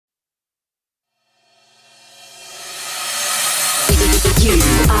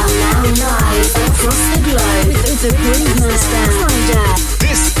across the globe with the Groove Master Kryder.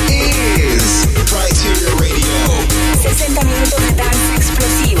 This is Kryteria Radio. 60 minutos de dance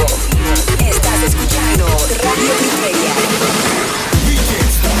explosivo. Estás escuchando Radio Kryteria. We can't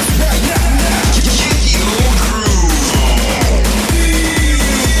stop right now. Get your groove on.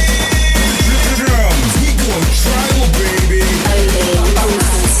 Drums, we gon' tribal, baby. Only on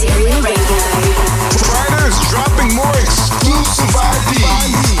Kryteria Radio. Kryder's dropping more exclusive ID.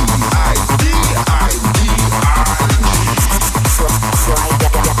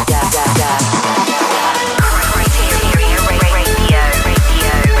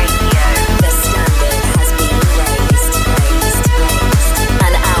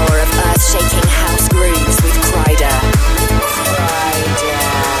 Shaking house grooves with Kryder.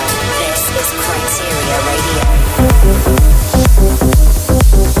 This is Kryteria Radio.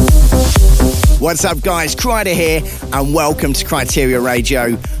 What's up, guys? Kryder here, and welcome to Kryteria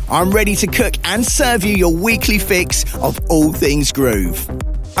Radio. I'm ready to cook and serve you your weekly fix of all things groove.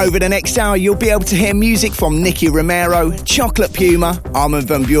 Over the next hour, you'll be able to hear music from Nicky Romero, Chocolate Puma, Armin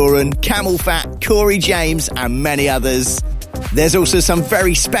van Buuren, Camel Fat, Corey James, and many others. There's also some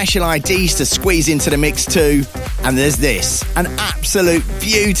very special IDs to squeeze into the mix too. And there's this, an absolute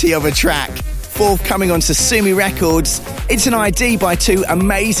beauty of a track, forthcoming on Sasumi Records. It's an ID by two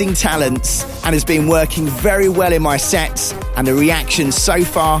amazing talents and has been working very well in my sets, and the reactions so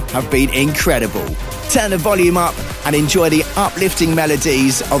far have been incredible. Turn the volume up and enjoy the uplifting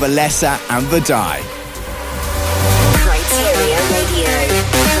melodies of Alessa and Vadai. Kryteria Radio.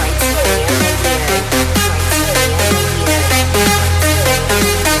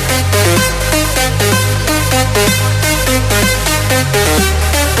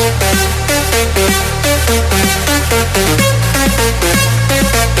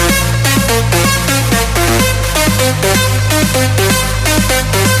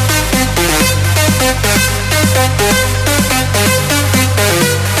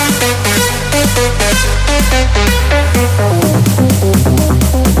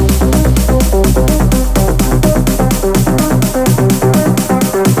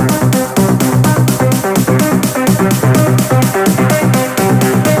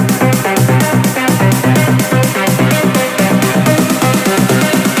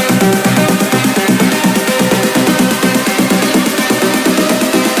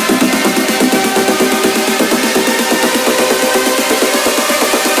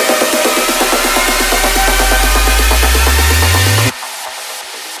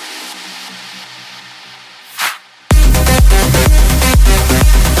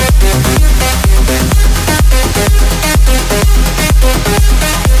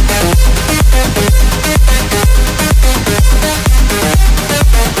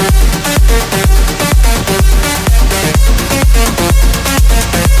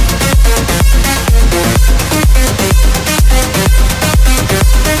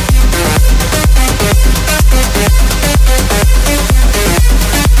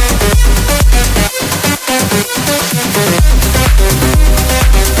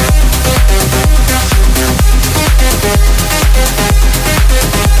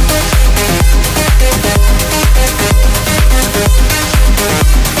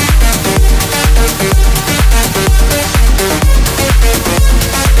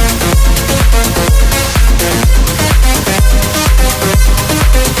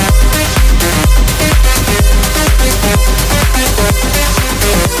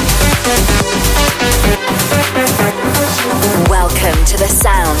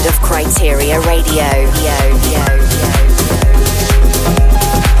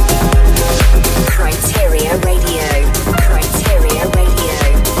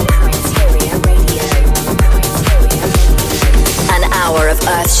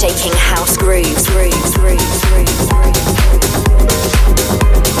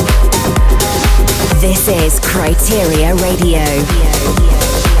 This is Kryteria Radio.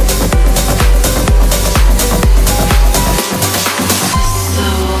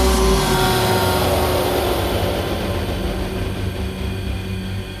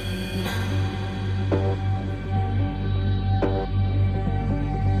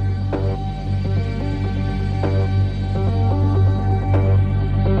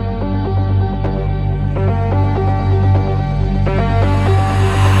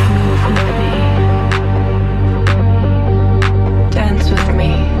 Dance with me.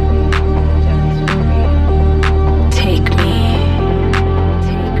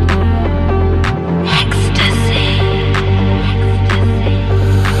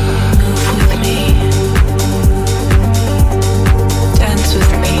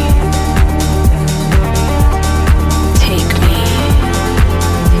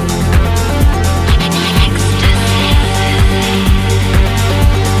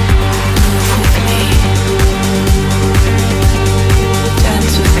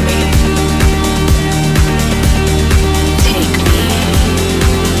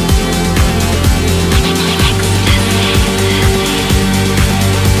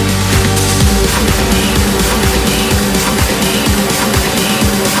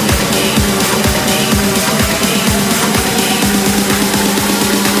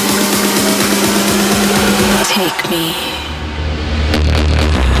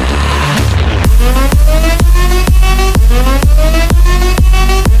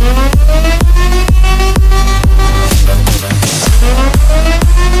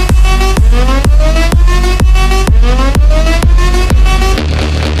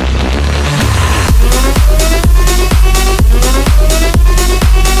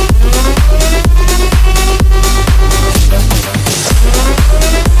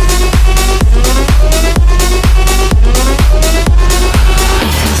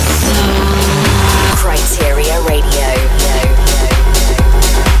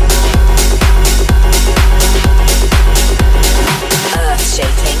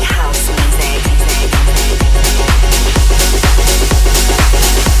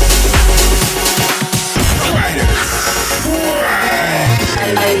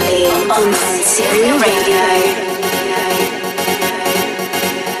 on Kryteria Radio.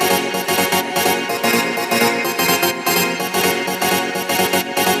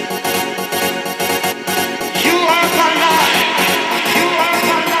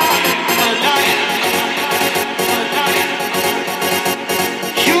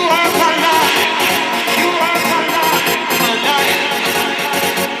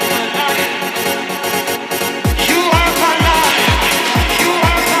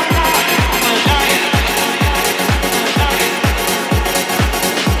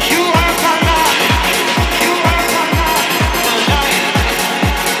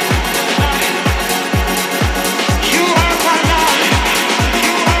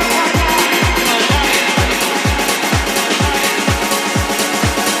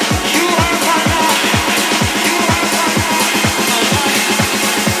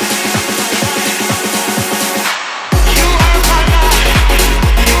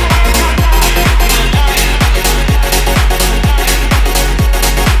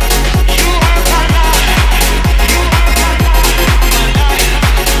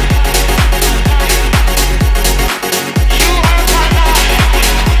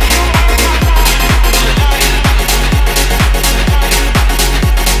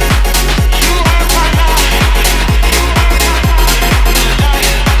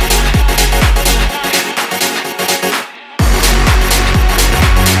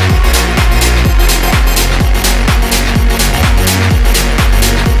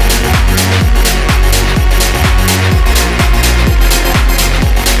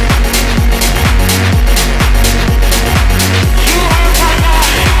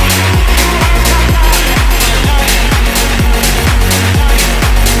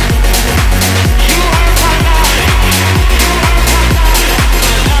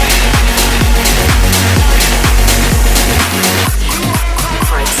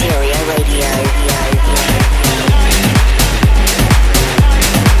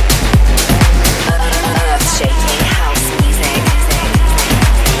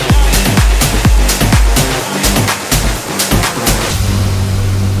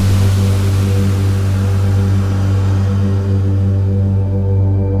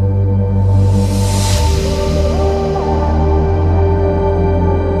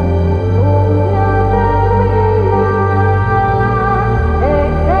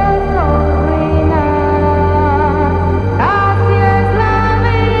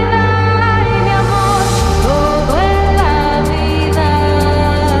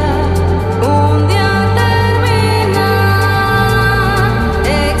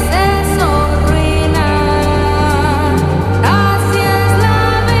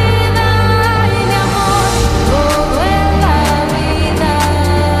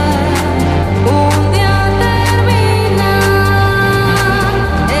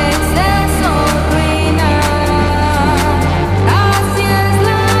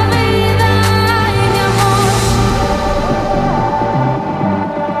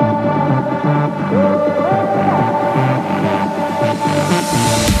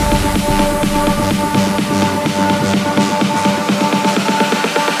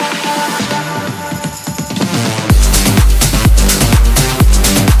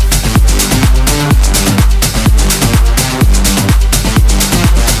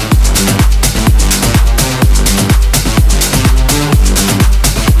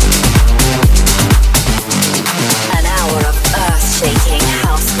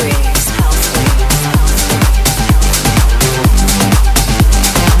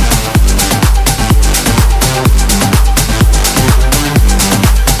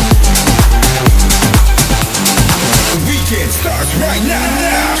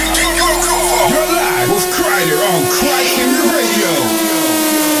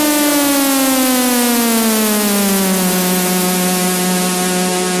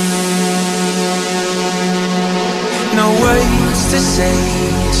 to say,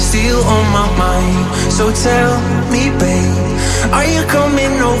 still on my mind. So tell me, babe, are you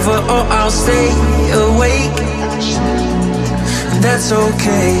coming over or I'll stay awake? That's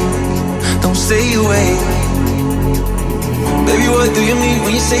okay, don't stay away. Baby, what do you mean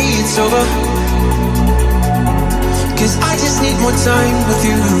when you say it's over? 'Cause I just need more time with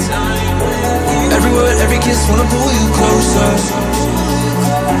you. Every word, every kiss, wanna pull you closer.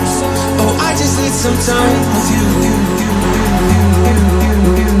 Oh, I just need some time with you.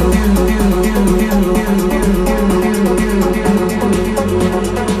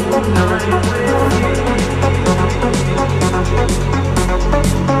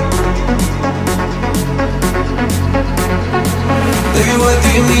 Baby, what do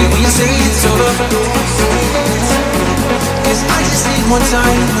you mean when you say it's over? 'Cause I just need more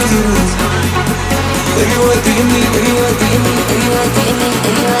time with you. Baby, what do you need? Baby, what do you need? Baby, what do you need?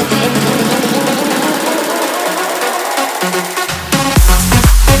 Baby, what do you need?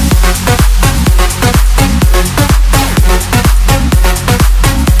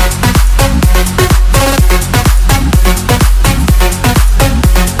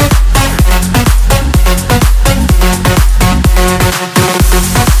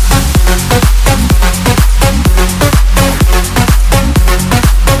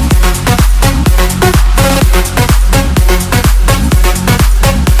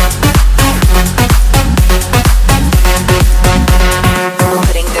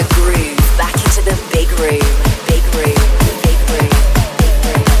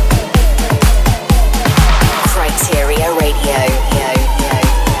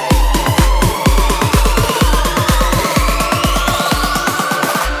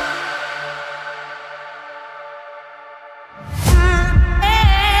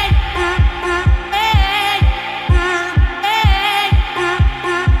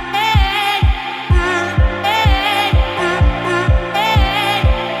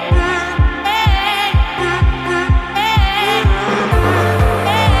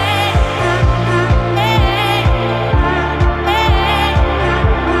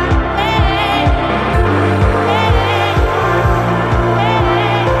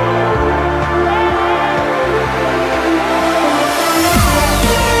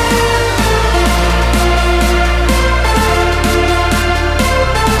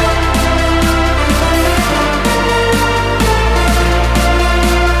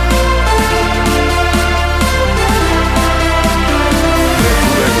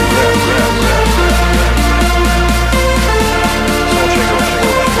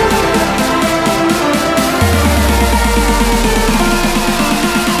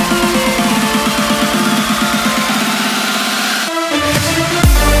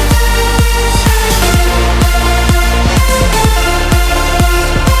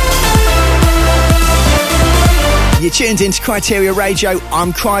 Tuned into Kryteria Radio,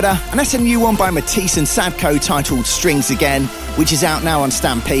 I'm Kryder, and that's a new one by Matisse and Sadko titled Strings Again, which is out now on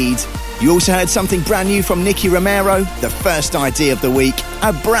Stampede. You also heard something brand new from Nicky Romero, the first idea of the week,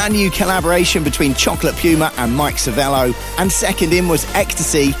 a brand new collaboration between Chocolate Puma and Mike Savello, and second in was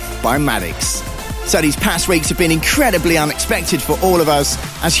Ecstasy by Maddox. So these past weeks have been incredibly unexpected for all of us,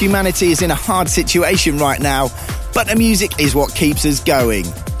 as humanity is in a hard situation right now, but the music is what keeps us going.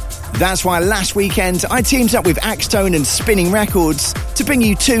 That's why last weekend I teamed up with Axtone and Spinning Records to bring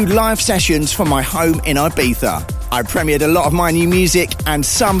you 2 live sessions from my home in Ibiza. I premiered a lot of my new music and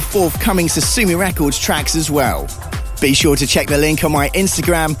some forthcoming Sasumi Records tracks as well. Be sure to check the link on my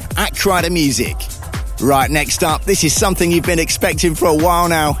Instagram at Kryder Music. Right, next up, this is something you've been expecting for a while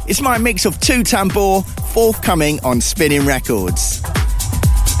now. It's my mix of 2 Tambor, forthcoming on Spinning Records.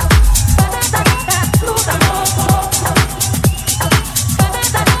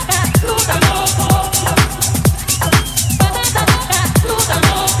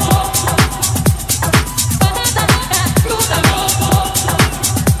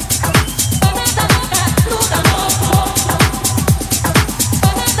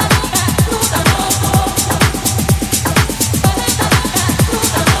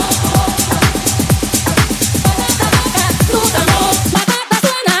 Luz,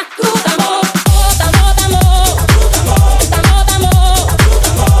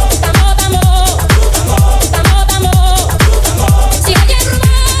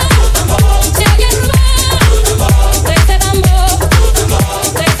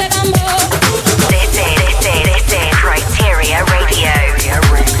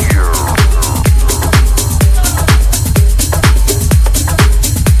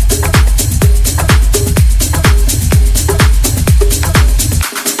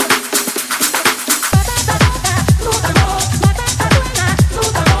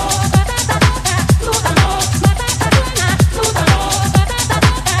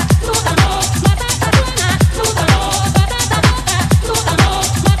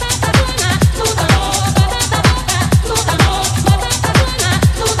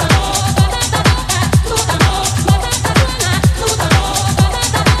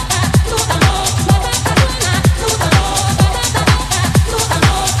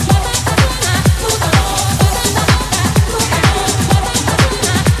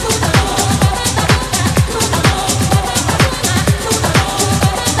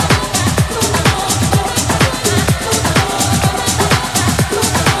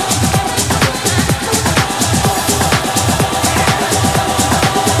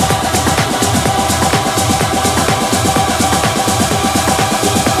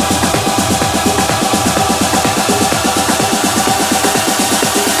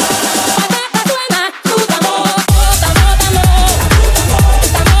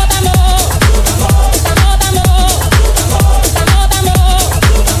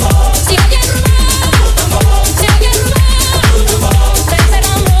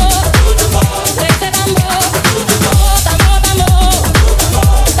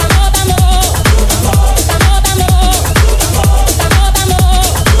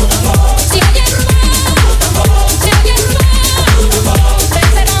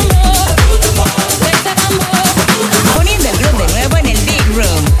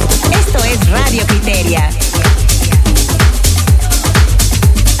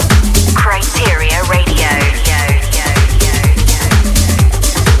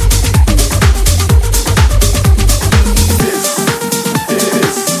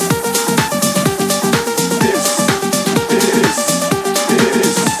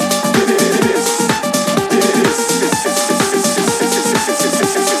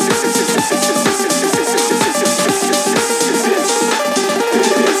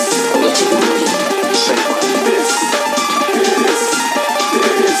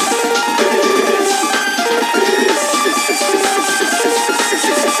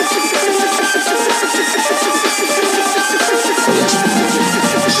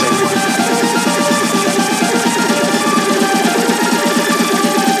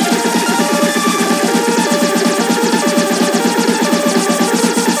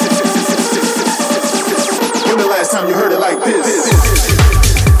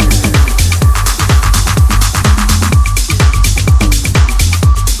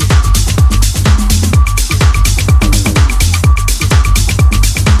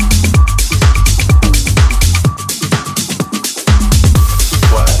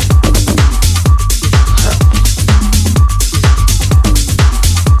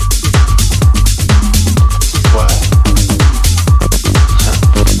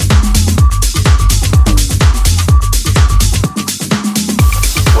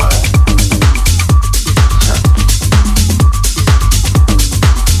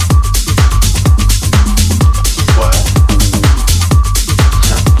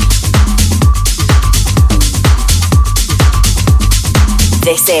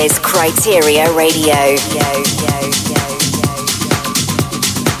 This is Kryteria Radio.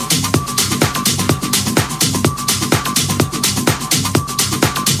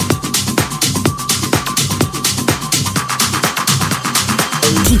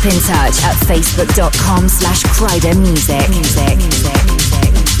 Keep in touch at facebook.com/krydermusic.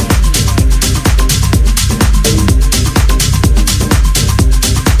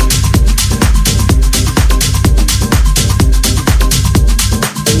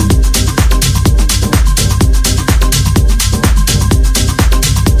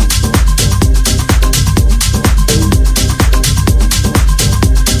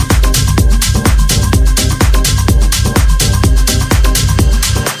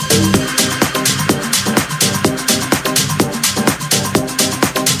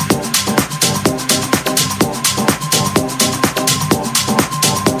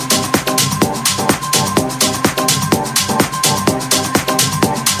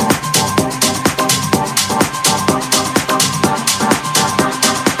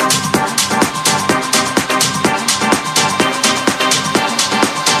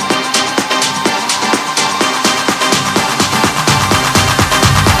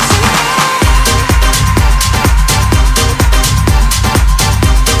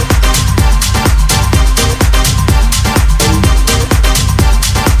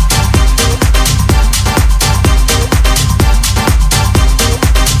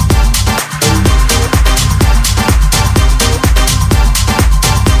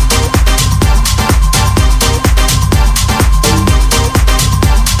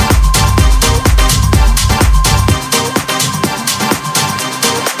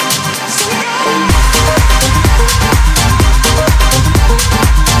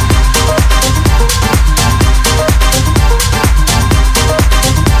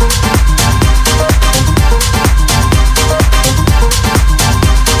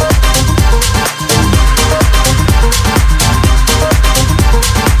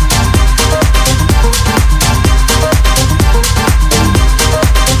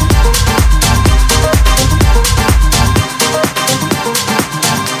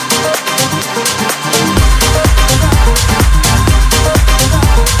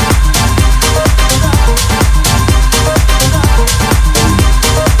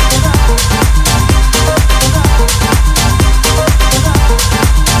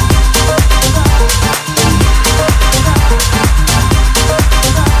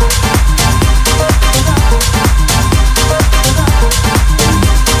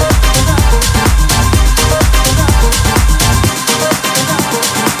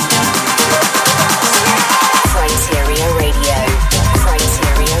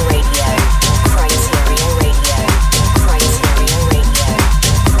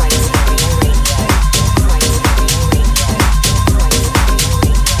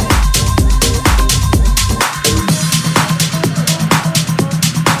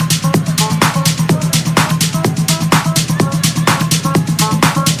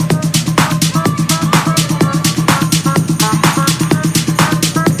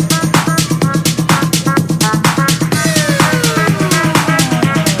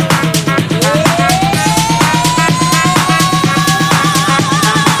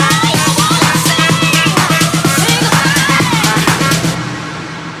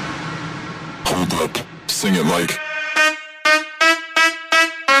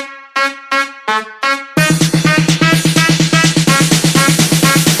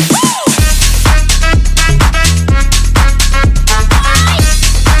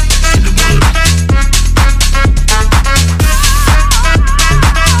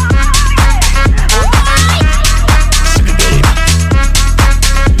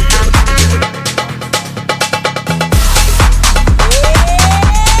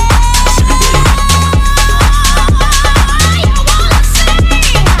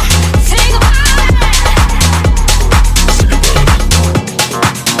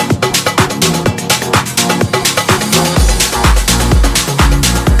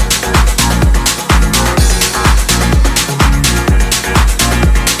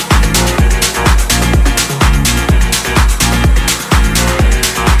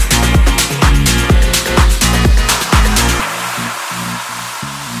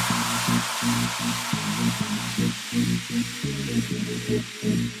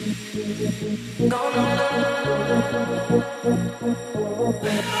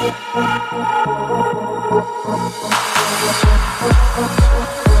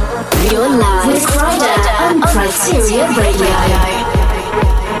 You're live with Kryder on Kryteria Radio.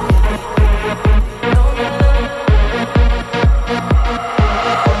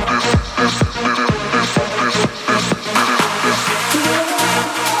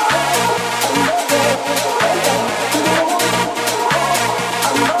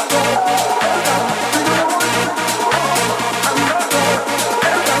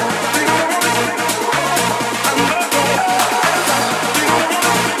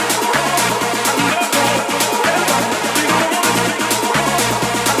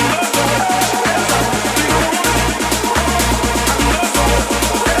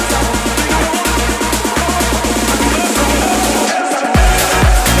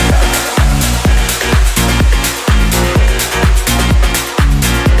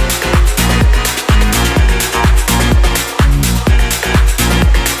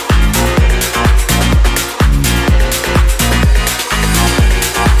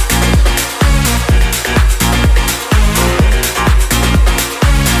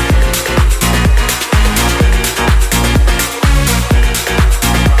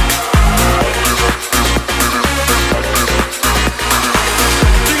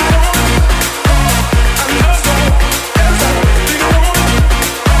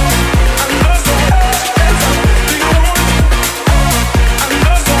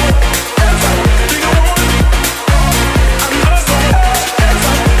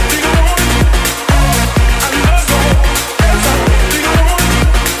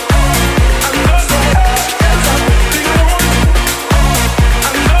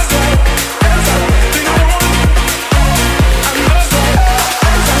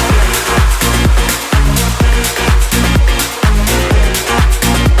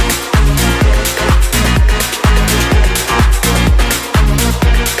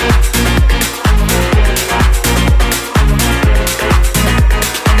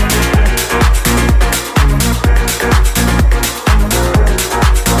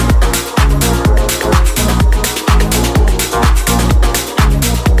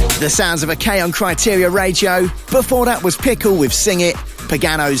 The sounds of a K on Kryteria Radio. Before that was Pickle with Sing It,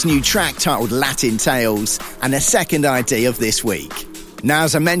 Pagano's new track titled Latin Tales, and the second ID of this week. Now,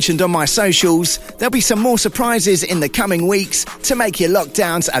 as I mentioned on my socials, there'll be some more surprises in the coming weeks to make your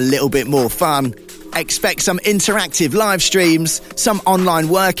lockdowns a little bit more fun. Expect some interactive live streams, some online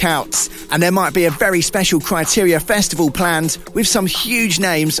workouts, and there might be a very special Kryteria festival planned with some huge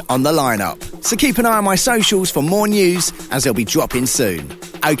names on the lineup. So keep an eye on my socials for more news, as they'll be dropping soon.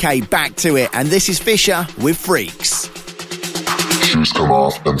 Okay, back to it, and this is Fisher with Freaks. Shoes come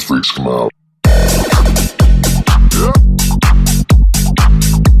off and freaks come out.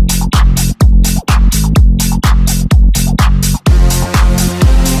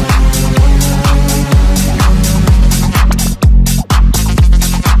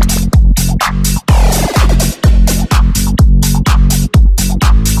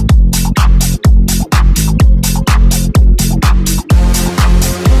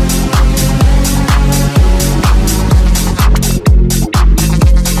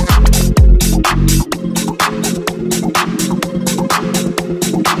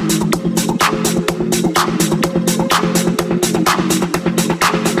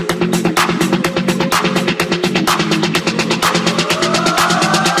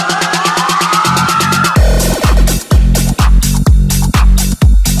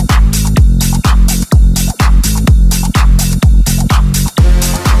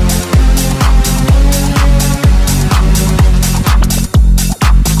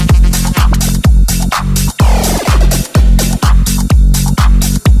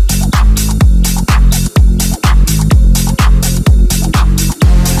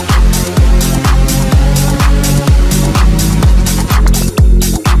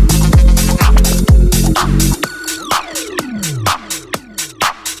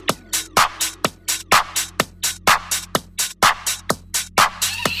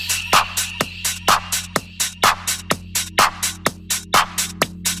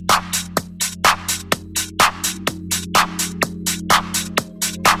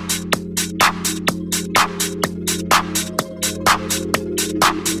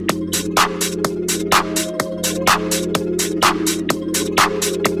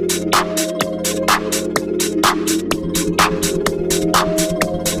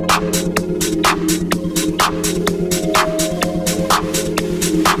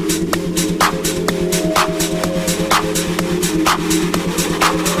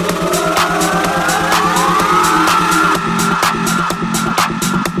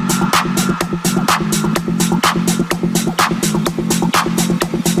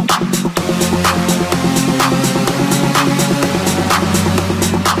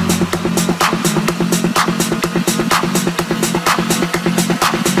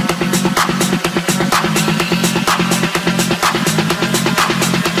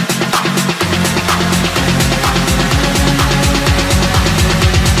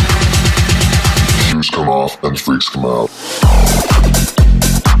 And freaks come out.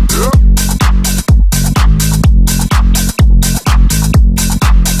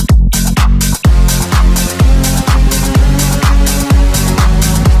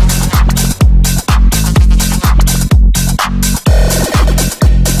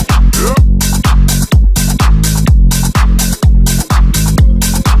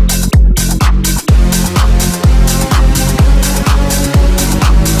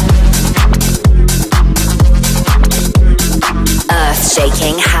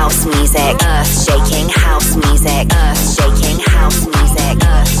 Shaking house music, earth shaking house music, earth shaking house music,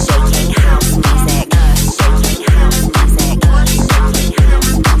 earth shaking house music, earth shaking house music, earth shaking house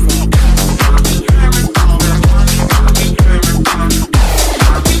music.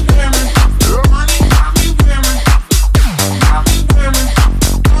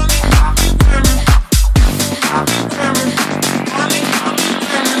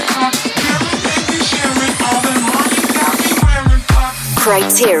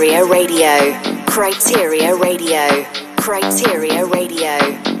 Kryteria Radio, Kryteria Radio, Kryteria Radio,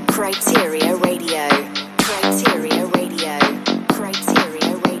 Kryteria Radio, Kryteria Radio,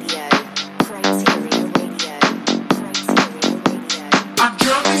 Kryteria Radio, Kryteria Radio, Kryteria Radio.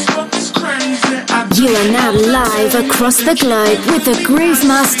 You are now live across the globe with the Groove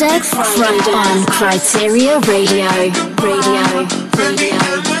Master Kryder on Kryteria Radio, Radio, Radio,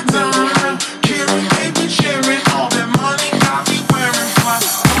 Radio.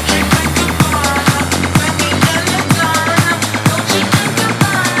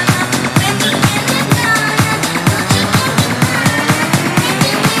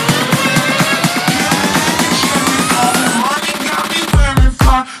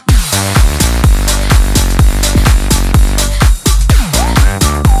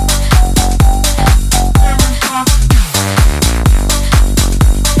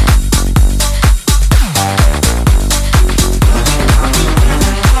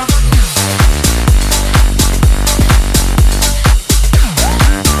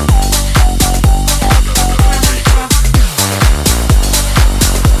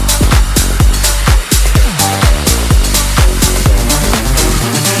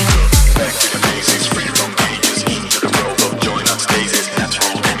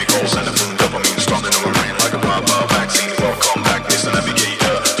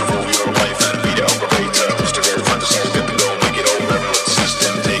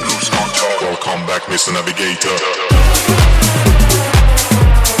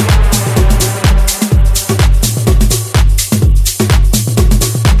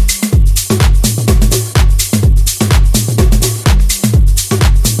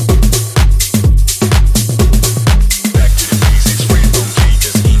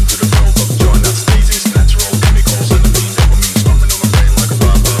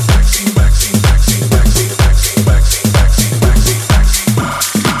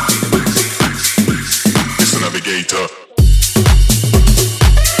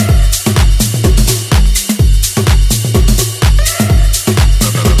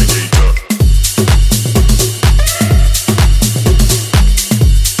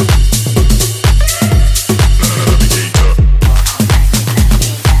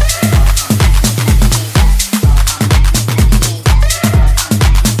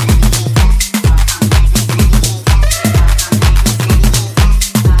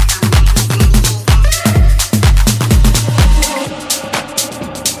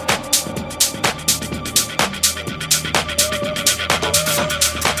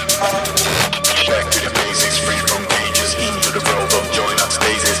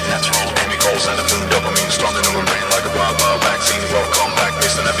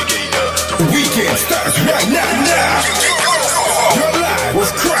 weekend starts right now. You're live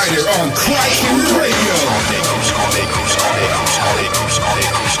with Kryder on Kryteria Radio.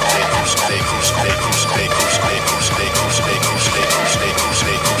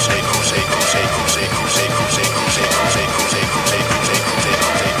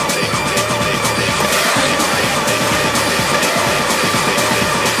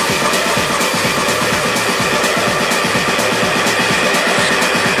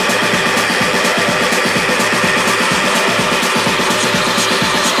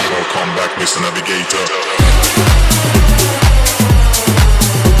 Mr. Navigator.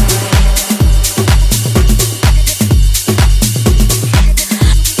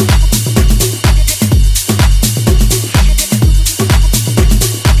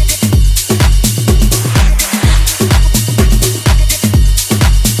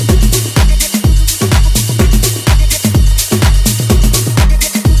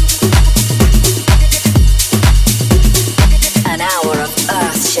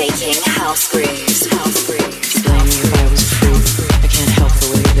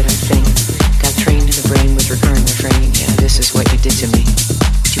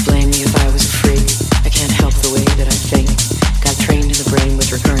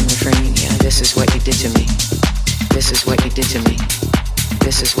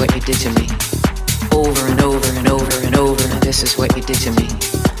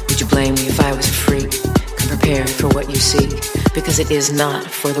 It is not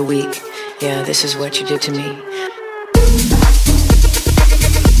for the weak. Yeah, this is what you did to me.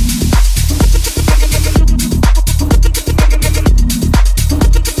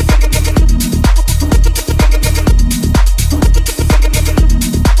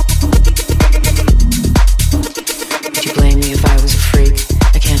 Would you blame me if I was a freak?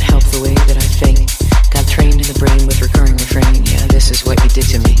 I can't help the way that I think. Got trained in the brain with recurring refrain. Yeah, this is what you did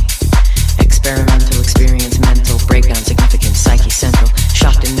to me. Experimental experience, mental breakdown, significant psyche central.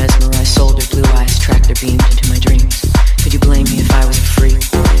 Shocked and mesmerized, soldered blue eyes, tractor beamed into my dreams. Could you blame me if I was a freak?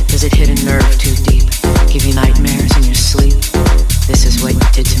 Does it hit a nerve too deep? Give you nightmares in your sleep? This is what you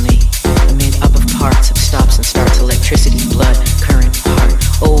did to me. I made up of parts, of stops and starts, electricity, blood, current, heart.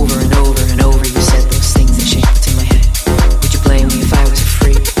 Over and over and over you said those things that shape what's in my head. Would you blame me if I was a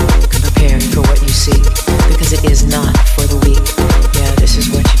freak? Come prepared for what you seek, because it is not for the weak. Yeah, this is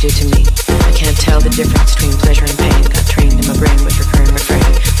what you did to me. I can't tell the difference between pleasure and pain. Got trained in my brain with recurring refrain.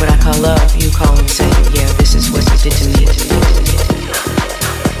 What I call love, you call insane. Yeah, this is what you did to me.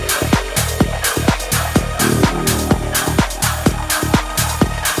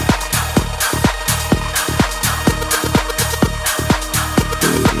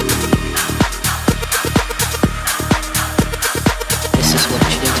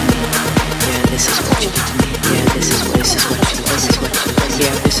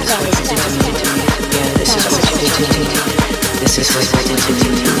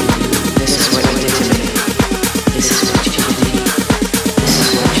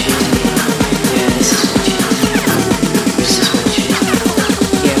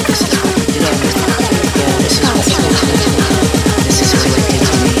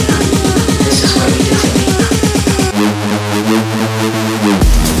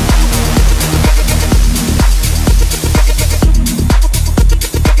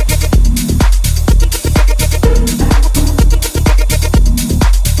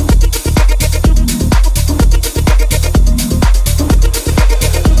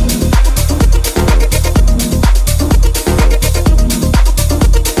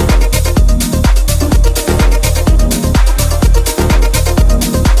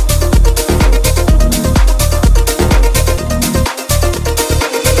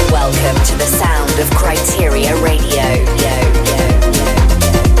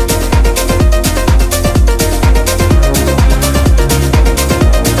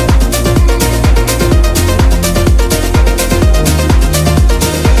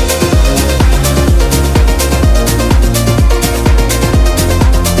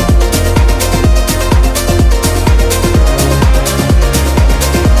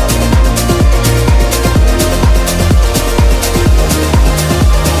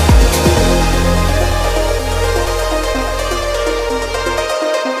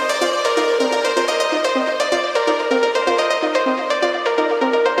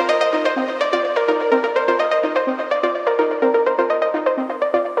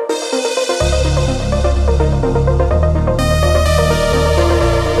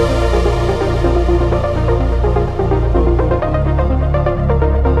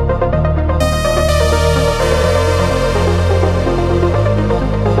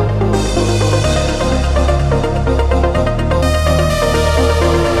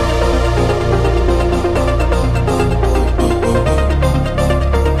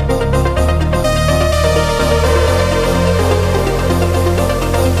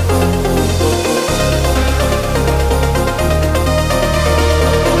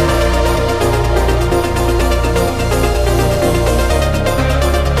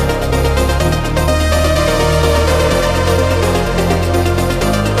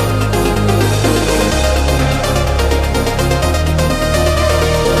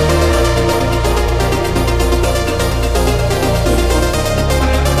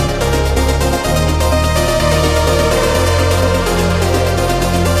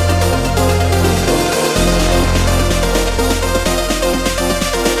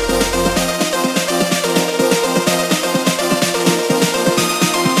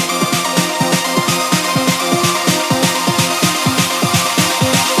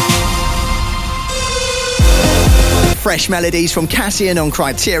 Fresh melodies from Cassian on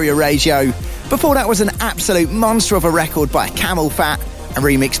Kryteria Radio. Before that was an absolute monster of a record by Camel Fat, a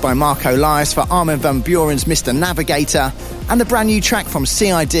remix by Marco Elias for Armin van Buuren's Mr. Navigator, and the brand new track from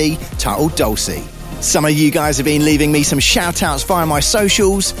CID titled Dulcie. Some of you guys have been leaving me some shout-outs via my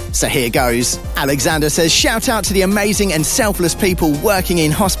socials, so here goes. Alexander says, shout out to the amazing and selfless people working in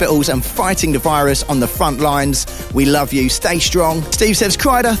hospitals and fighting the virus on the front lines. We love you, stay strong. Steve says,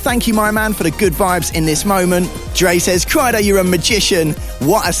 Kryder, thank you my man for the good vibes in this moment. Dre says, Kryder, you're a magician.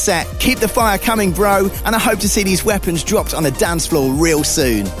 What a set. Keep the fire coming, bro, and I hope to see these weapons dropped on the dance floor real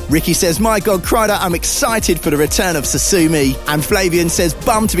soon. Ricky says, my God, Kryder, I'm excited for the return of Sasumi. And Flavian says,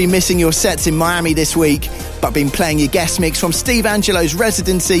 bummed to be missing your sets in Miami this week, but been playing your guest mix from Steve Angelo's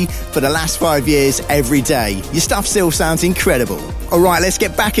residency for the last 5 years every day. Your stuff still sounds incredible. Alright, let's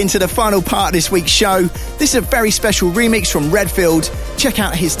get back into the final part of this week's show. This is a very special remix from Redfield. Check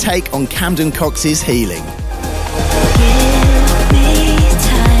out his take on Camden Cox's Healing.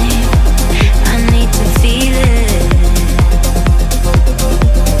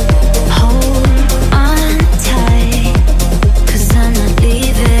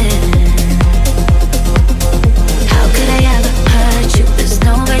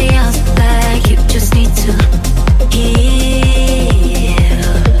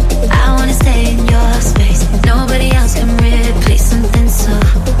 Nobody else can replace something so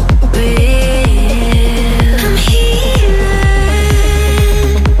real.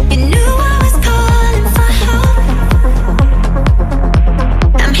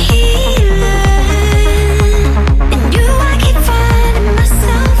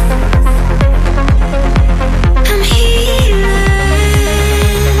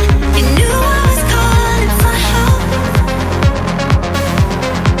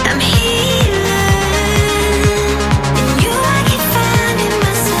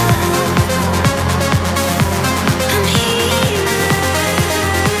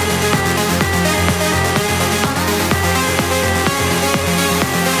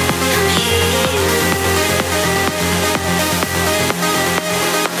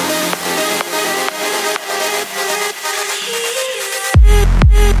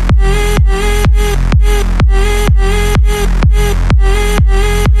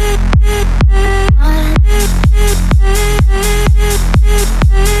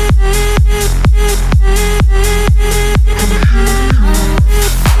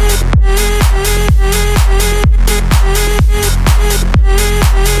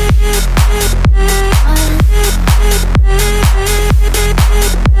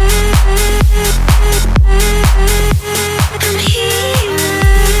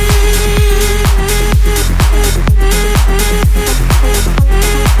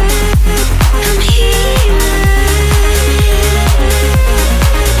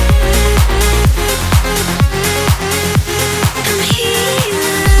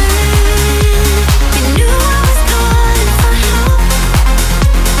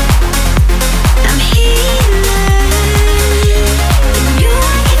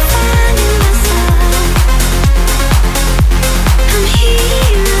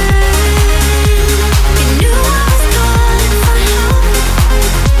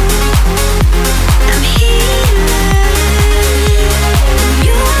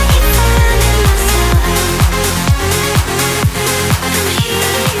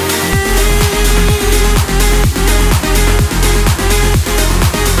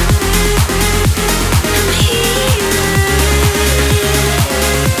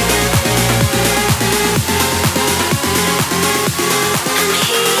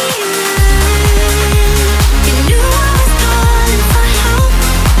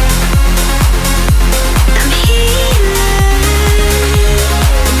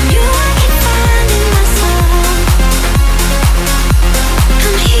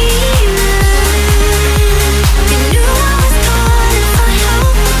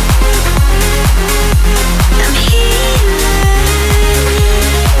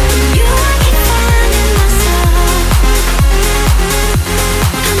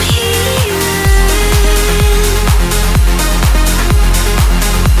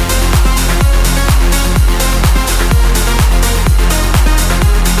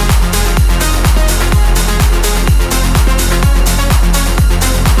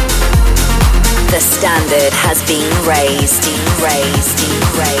 standard has been raised.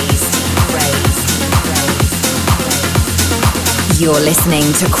 You're listening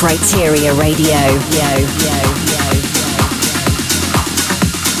to Kryteria Radio.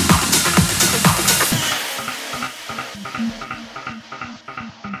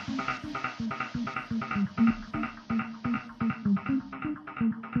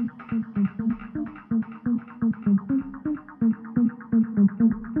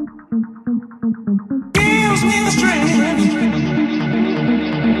 Gives me the strength.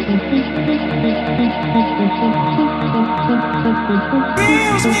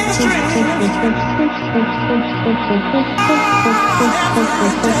 Gives me the strength.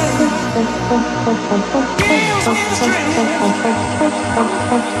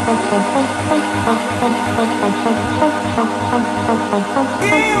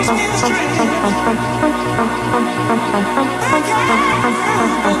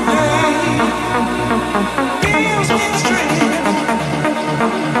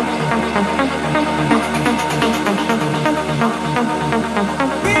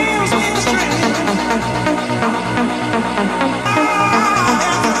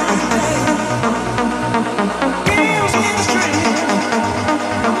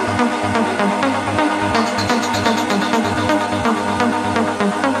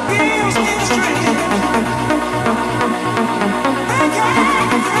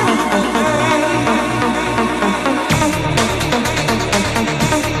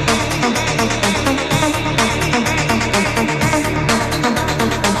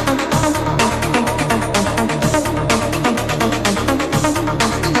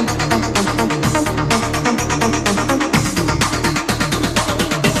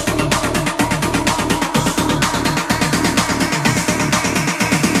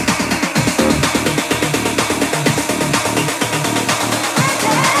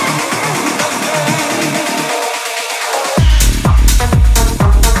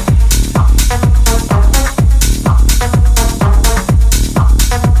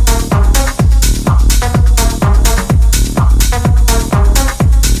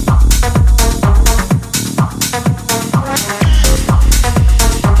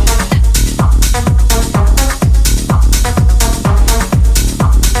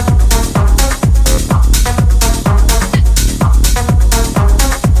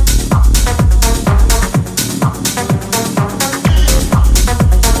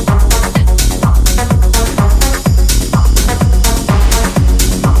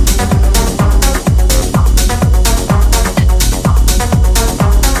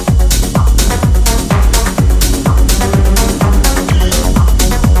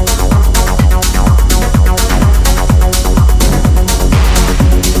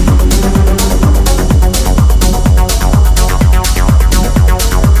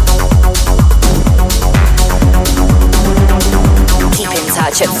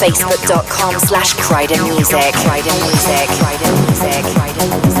 At facebook.com/krydermusic. Kryder Music. Kryder Music. Kryder Music. Kryder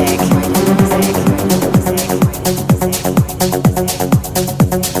Music.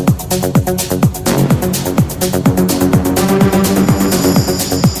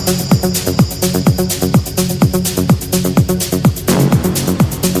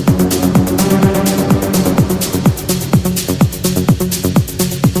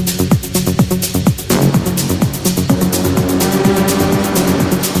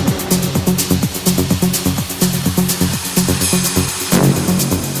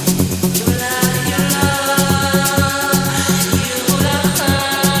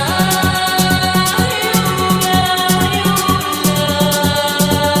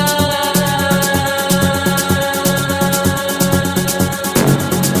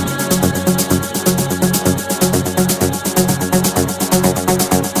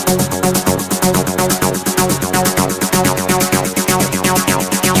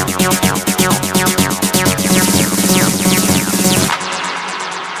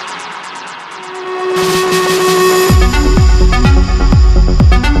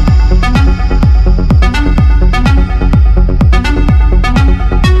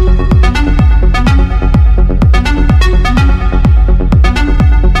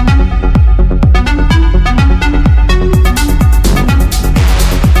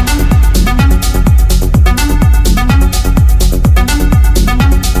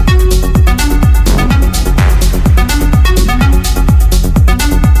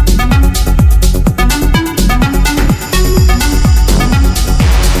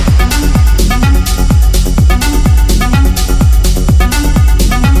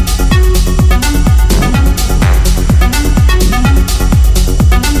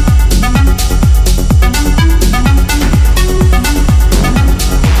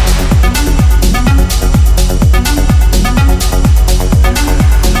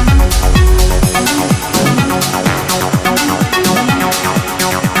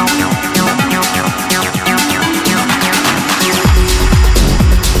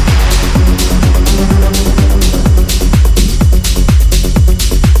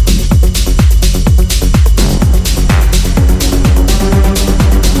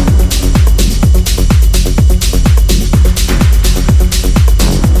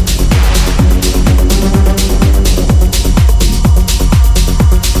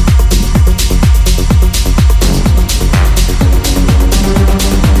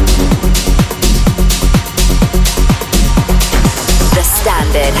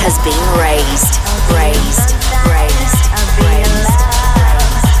 has been raised, raised, raised, raised.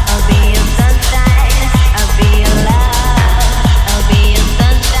 I'll be your sunshine, I'll be your love. I'll be your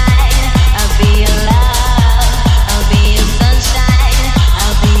sunshine, I'll be your love. I'll be your sunshine,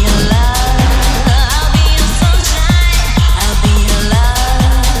 I'll be your love. I'll be your sunshine, I'll be your love.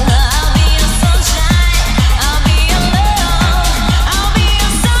 I'll be your sunshine, I'll be your love. I'll be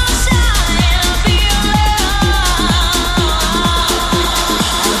your sunshine, I'll be your love.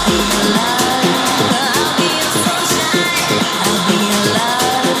 I'll be your love. I'll be your sunshine, I'll be your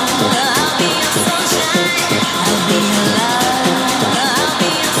love. I'll be your sunshine, I'll be your love. I'll be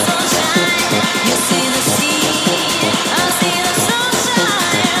your sunshine. You see the sea, I'll see the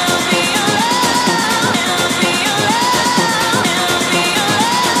sunshine. I'll be your love, I'll be your love, I'll be your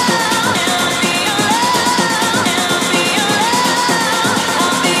love, I'll be your love, I'll be your love.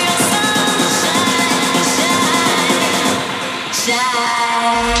 I'll be your sunshine, shine,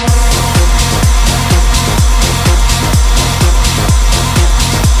 shine.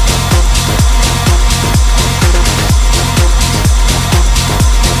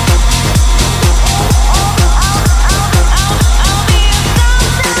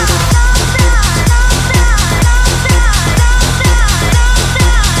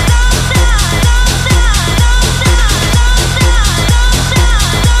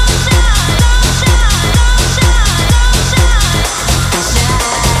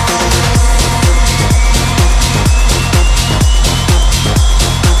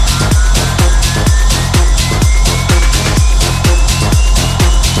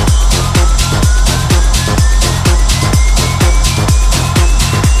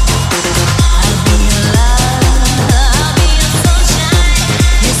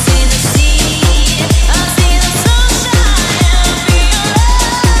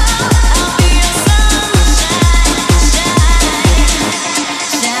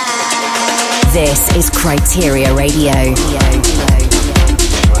 This is Kryteria Radio.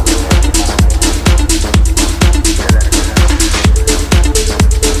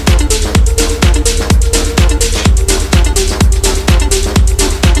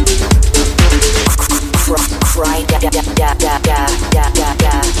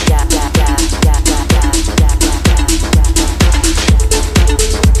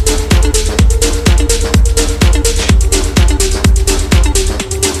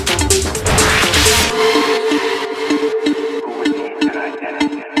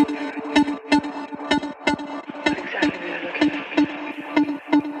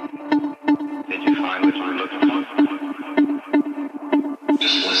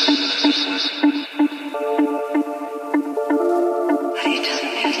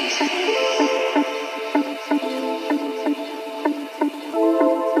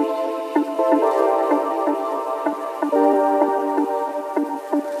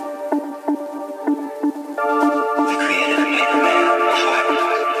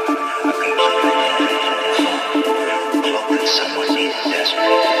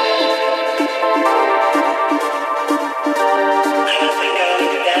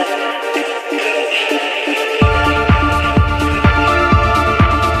 That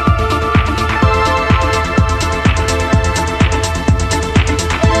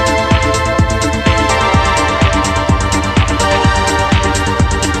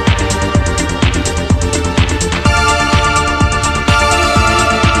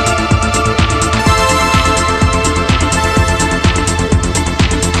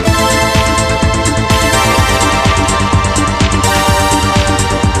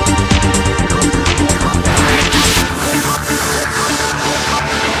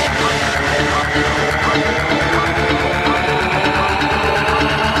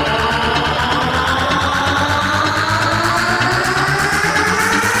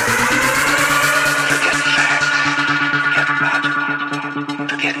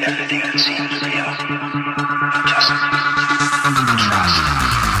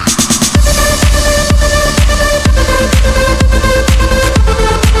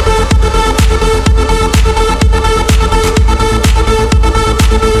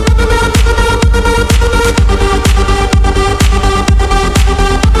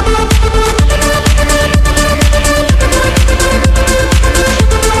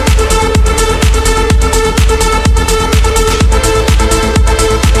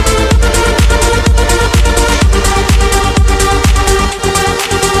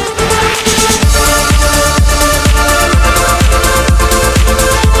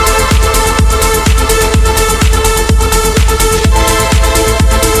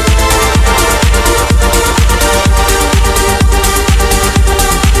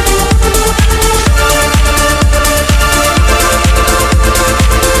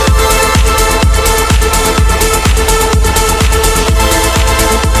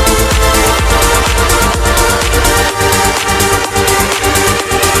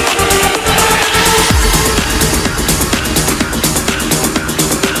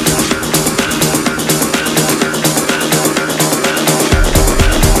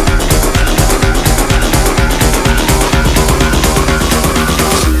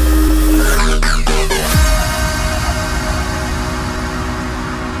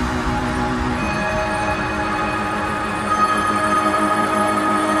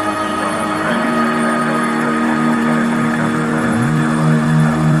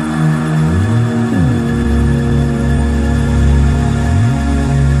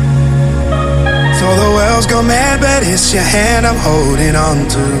almost go mad, but it's your hand I'm holding on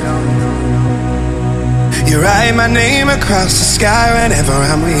to. You write my name across the sky whenever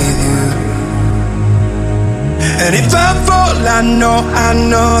I'm with you. And if I fall, I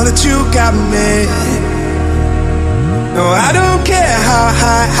know that you got me. No, I don't care how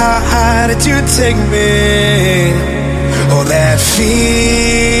high that you take me. Oh, that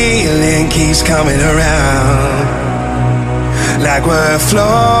feeling keeps coming around, like we're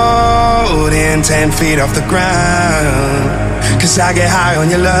floating 10 feet off the ground. 'Cause I get high on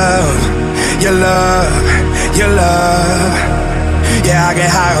your love, your love, your love. Yeah, I get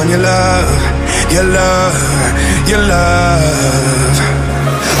high on your love, your love, your love.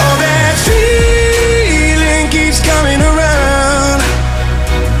 Oh, that feeling keeps coming around,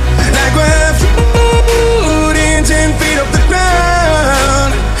 like we're floating 10 feet off the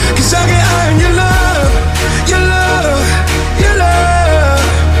ground. 'Cause I get high on your love, your love, your love.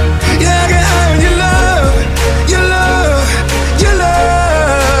 Yeah, I get high on your love, your love, your love.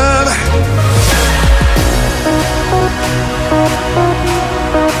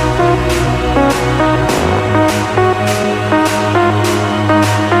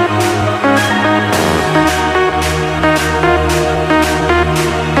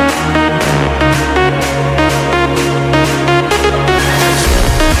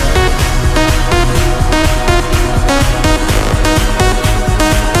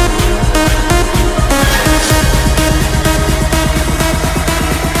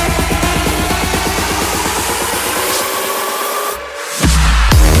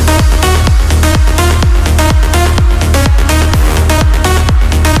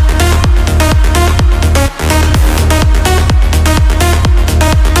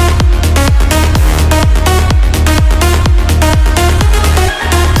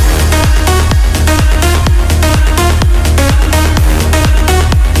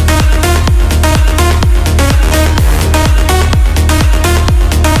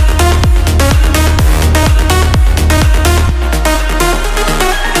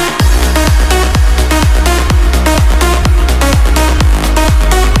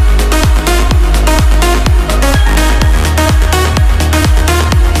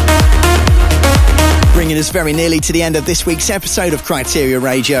 Very nearly to the end of this week's episode of Kryteria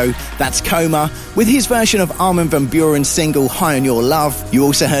Radio. That's Coma with his version of Armin van Buuren's single High on Your Love. You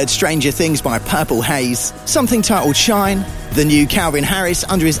also heard Stranger Things by Purple Haze, something titled Shine, the new Calvin Harris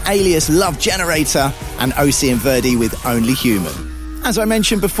under his alias Love Generator, and Ocean Verdi with Only Human. As I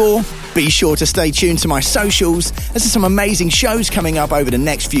mentioned before, be sure to stay tuned to my socials as there's some amazing shows coming up over the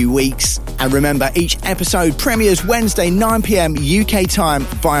next few weeks. And remember, each episode premieres Wednesday 9 p.m. UK time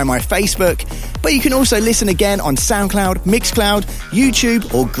via my Facebook, but you can also listen again on SoundCloud, Mixcloud,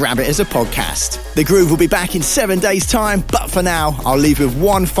 YouTube, or grab it as a podcast. The Groove will be back in 7 days' time, but for now, I'll leave you with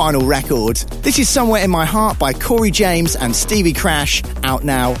one final record. This is Somewhere in My Heart by Corey James and Stevie Crash, out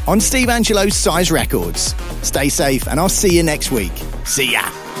now on Steve Angelo's Size Records. Stay safe, and I'll see you next week. See ya!